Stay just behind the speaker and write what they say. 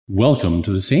Welcome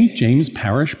to the St. James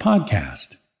Parish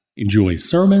Podcast. Enjoy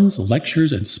sermons,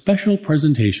 lectures, and special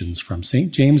presentations from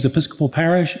St. James Episcopal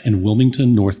Parish in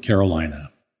Wilmington, North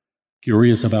Carolina.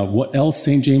 Curious about what else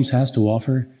St. James has to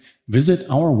offer? Visit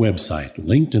our website,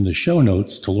 linked in the show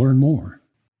notes, to learn more.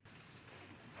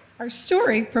 Our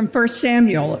story from 1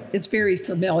 Samuel is very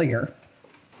familiar.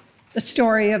 The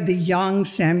story of the young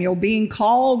Samuel being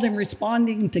called and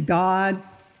responding to God.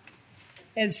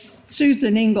 As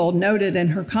Susan Ingle noted in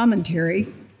her commentary,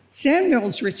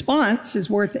 Samuel's response is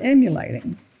worth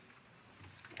emulating.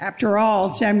 After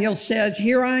all, Samuel says,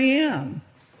 "Here I am,"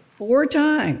 4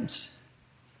 times.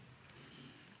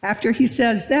 After he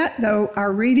says that, though,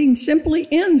 our reading simply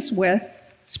ends with,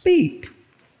 "Speak,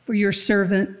 for your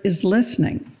servant is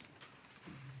listening."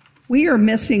 We are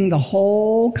missing the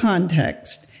whole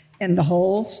context and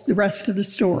the rest of the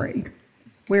story,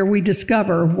 where we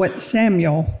discover what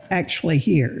Samuel actually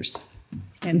hears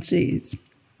and sees.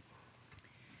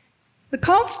 The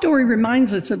call story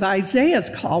reminds us of Isaiah's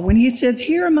call when he says,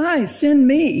 "Here am I, send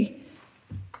me."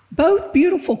 Both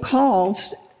beautiful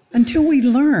calls until we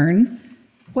learn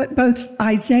what both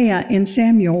Isaiah and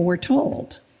Samuel were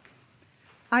told.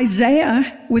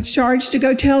 Isaiah was charged to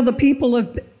go tell the people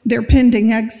of their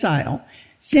pending exile.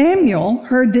 Samuel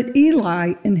heard that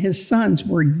Eli and his sons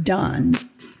were done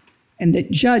and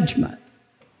that judgment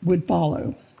would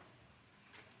follow.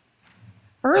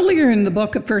 Earlier in the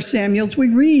book of 1 Samuel,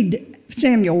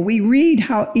 we read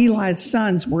how Eli's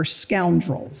sons were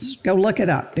scoundrels. Go look it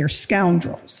up. They're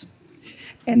scoundrels.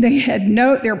 And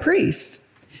they're priests.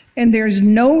 And there's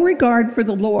no regard for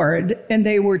the Lord. And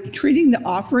they were treating the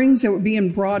offerings that were being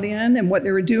brought in, and what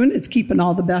they were doing is keeping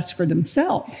all the best for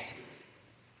themselves.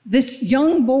 This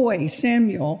young boy,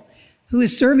 Samuel, who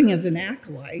is serving as an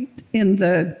acolyte in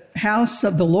the house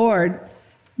of the Lord,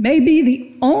 may be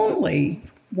the only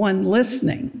one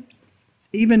listening,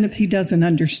 even if he doesn't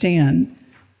understand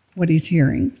what he's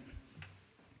hearing.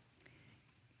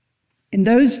 In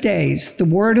those days, the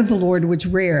word of the Lord was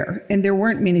rare, and there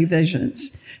weren't many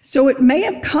visions. So it may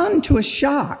have come to a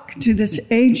shock to this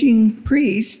aging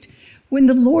priest when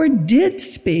the Lord did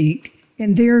speak,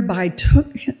 and thereby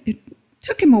it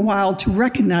took him a while to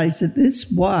recognize that this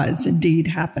was indeed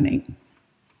happening.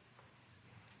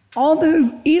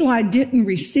 Although Eli didn't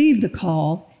receive the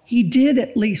call, he did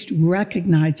at least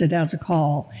recognize it as a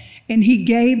call, and he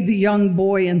gave the young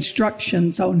boy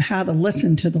instructions on how to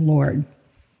listen to the Lord.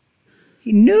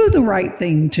 He knew the right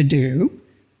thing to do,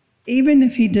 even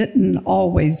if he didn't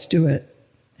always do it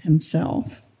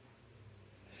himself.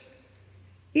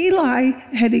 Eli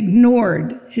had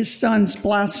ignored his son's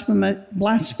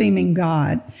blaspheming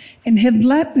God and had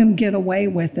let them get away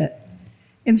with it.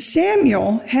 And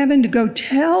Samuel, having to go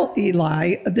tell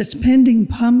Eli of this pending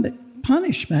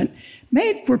punishment,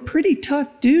 made for pretty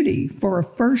tough duty for a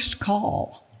first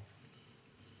call.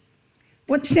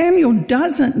 What Samuel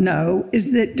doesn't know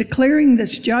is that declaring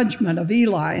this judgment of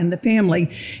Eli and the family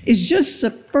is just the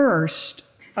first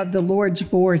of the Lord's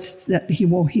voice that he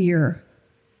will hear.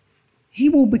 He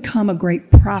will become a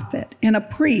great prophet and a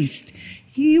priest.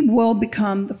 He will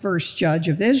become the first judge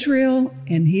of Israel,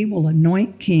 and he will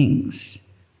anoint kings.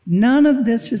 None of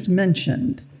this is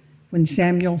mentioned when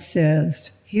Samuel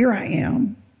says, "Here I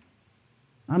am.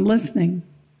 I'm listening."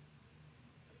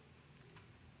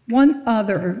 One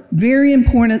other very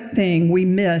important thing we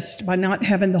missed by not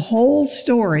having the whole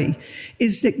story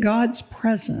is that God's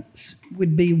presence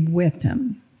would be with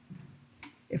him.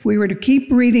 If we were to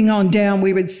keep reading on down,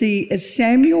 we would see as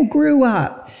Samuel grew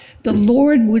up, the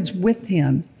Lord was with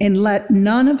him and let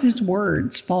none of his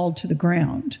words fall to the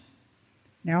ground.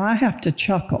 Now I have to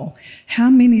chuckle. How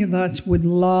many of us would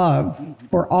love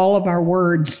for all of our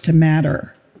words to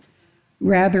matter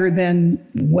rather than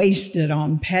wasted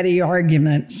on petty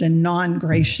arguments and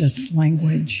non-gracious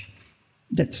language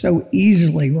that so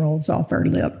easily rolls off our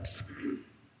lips?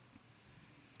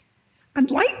 I'd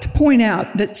like to point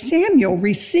out that Samuel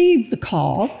received the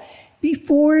call from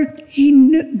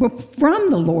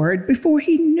the Lord before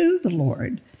he knew the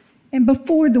Lord and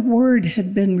before the word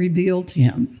had been revealed to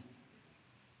him.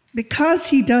 Because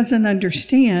he doesn't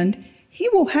understand, he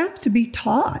will have to be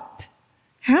taught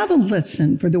how to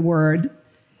listen for the word,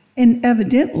 and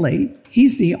evidently,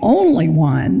 he's the only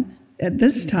one at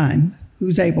this time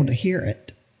who's able to hear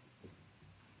it.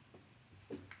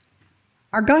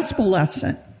 Our gospel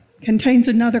lesson contains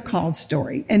another call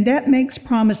story, and that makes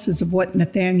promises of what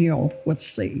Nathaniel would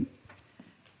see.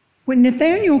 When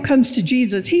Nathaniel comes to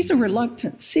Jesus, he's a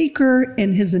reluctant seeker,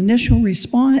 and his initial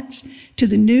response to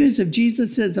the news of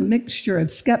Jesus is a mixture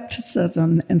of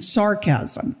skepticism and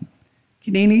sarcasm.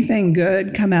 Can anything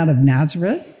good come out of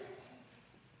Nazareth?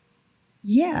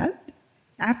 Yet,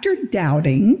 after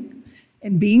doubting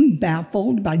and being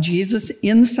baffled by Jesus'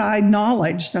 inside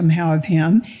knowledge somehow of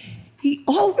him, he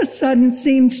all of a sudden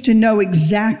seems to know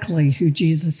exactly who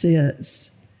Jesus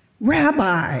is.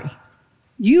 Rabbi,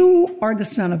 you are the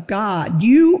Son of God.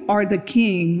 You are the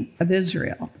King of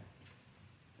Israel.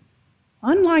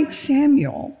 Unlike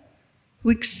Samuel,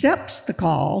 who accepts the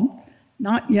call,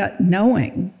 not yet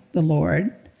knowing the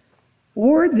Lord,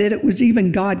 or that it was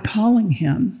even God calling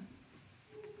him,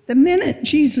 the minute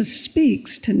Jesus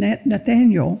speaks to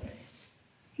Nathaniel,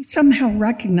 he somehow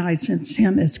recognizes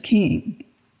him as king,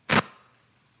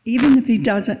 even if he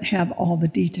doesn't have all the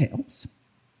details.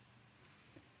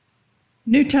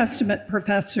 New Testament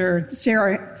professor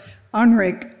Sarah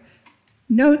Unrich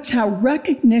notes how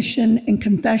recognition and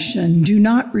confession do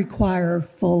not require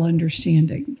full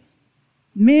understanding.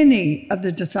 Many of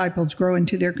the disciples grow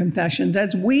into their confessions,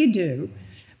 as we do,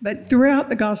 but throughout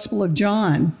the Gospel of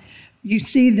John, you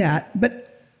see that.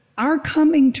 But our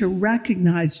coming to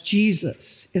recognize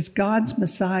Jesus as God's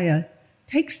Messiah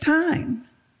takes time.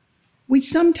 We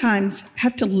sometimes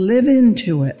have to live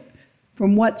into it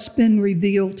from what's been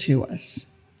revealed to us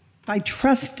by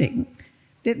trusting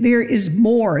that there is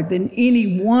more than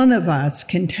any one of us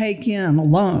can take in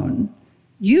alone.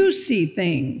 You see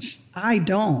things I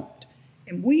don't,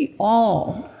 and we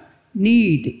all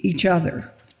need each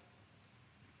other.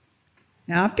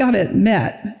 Now, I've got to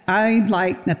admit, I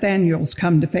like Nathaniel's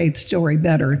come-to-faith story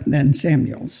better than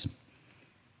Samuel's.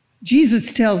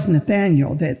 Jesus tells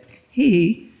Nathaniel that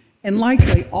he, and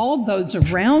likely all those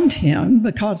around him,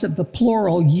 because of the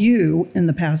plural you in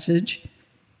the passage,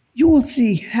 you will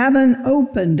see heaven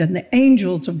opened and the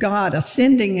angels of God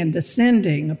ascending and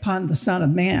descending upon the Son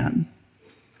of Man.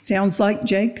 Sounds like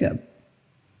Jacob.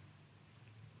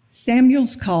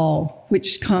 Samuel's call,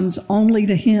 which comes only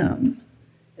to him,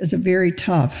 is a very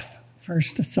tough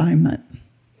first assignment.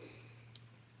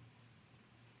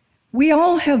 We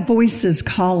all have voices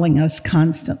calling us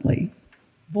constantly.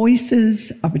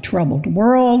 Voices of a troubled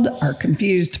world, our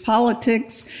confused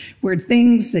politics, where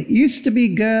things that used to be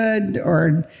good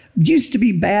or used to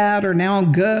be bad are now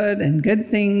good, and good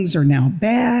things are now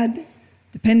bad,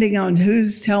 depending on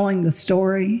who's telling the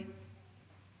story.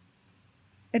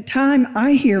 At times,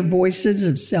 I hear voices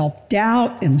of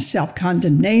self-doubt and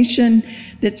self-condemnation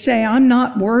that say, I'm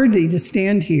not worthy to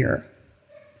stand here.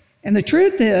 And the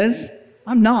truth is,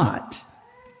 I'm not.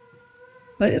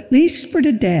 But at least for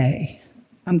today,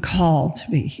 I'm called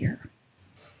to be here.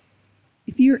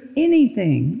 If you're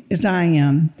anything as I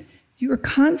am, you are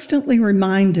constantly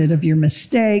reminded of your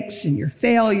mistakes and your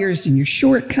failures and your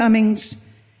shortcomings.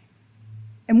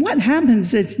 And what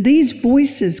happens is these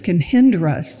voices can hinder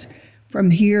us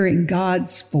from hearing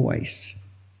God's voice.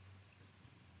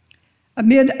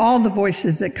 Amid all the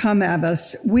voices that come at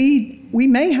us, we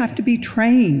may have to be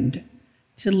trained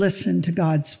to listen to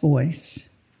God's voice.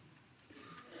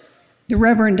 The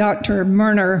Reverend Dr.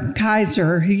 Myrna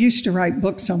Kaiser, who used to write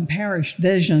books on parish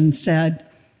vision, said,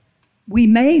 we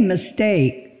may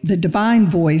mistake the divine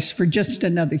voice for just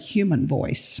another human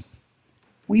voice.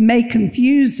 We may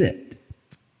confuse it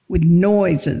with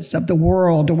noises of the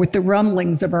world or with the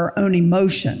rumblings of our own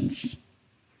emotions.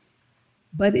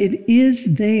 But it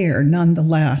is there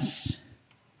nonetheless.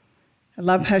 I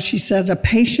love how she says, a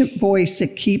patient voice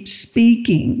that keeps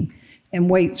speaking and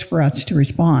waits for us to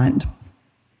respond.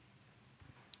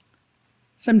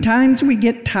 Sometimes we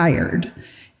get tired.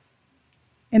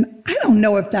 And I don't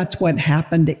know if that's what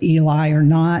happened to Eli or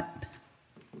not.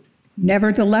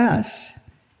 Nevertheless,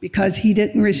 because he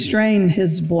didn't restrain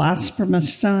his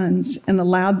blasphemous sons and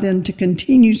allowed them to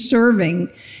continue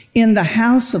serving in the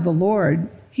house of the Lord,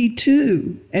 he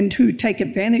too, and to take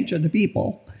advantage of the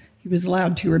people he was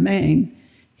allowed to remain,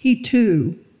 he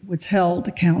too was held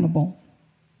accountable.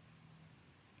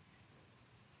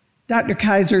 Dr.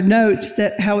 Kaiser notes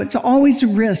that how it's always a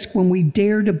risk when we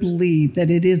dare to believe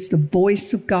that it is the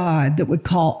voice of God that would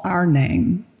call our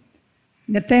name.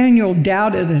 Nathaniel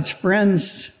doubted his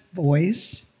friend's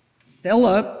voice.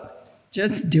 Philip,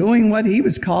 just doing what he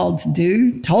was called to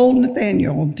do, told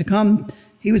Nathaniel to come.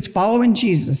 He was following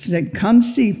Jesus, said, come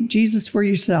see Jesus for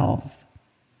yourself.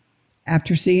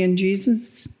 After seeing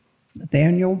Jesus,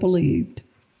 Nathaniel believed.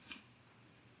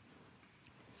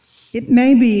 It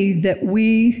may be that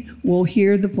we will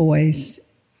hear the voice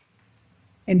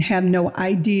and have no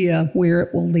idea where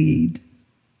it will lead.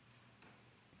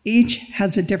 Each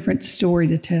has a different story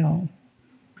to tell.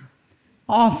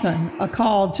 Often, a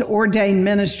call to ordained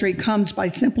ministry comes by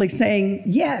simply saying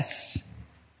yes,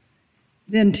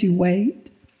 then to wait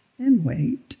and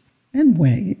wait and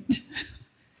wait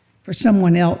for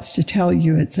someone else to tell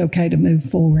you it's okay to move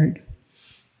forward.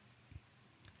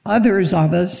 Others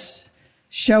of us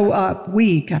show up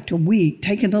week after week,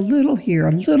 taking a little here,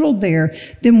 a little there.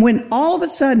 Then when all of a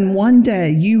sudden one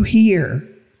day you hear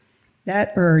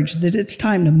that urge that it's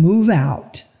time to move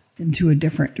out into a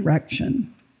different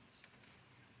direction.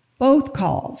 Both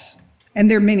calls, and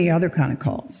there are many other kind of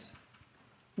calls,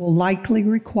 will likely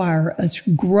require us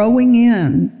growing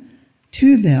in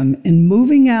to them and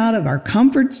moving out of our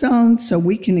comfort zone so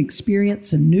we can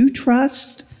experience a new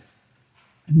trust,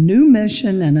 a new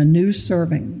mission, and a new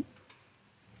serving.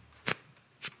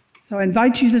 So I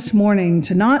invite you this morning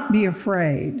to not be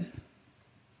afraid.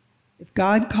 If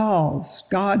God calls,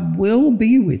 God will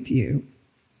be with you,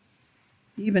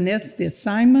 even if the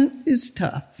assignment is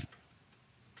tough.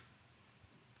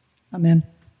 Amen.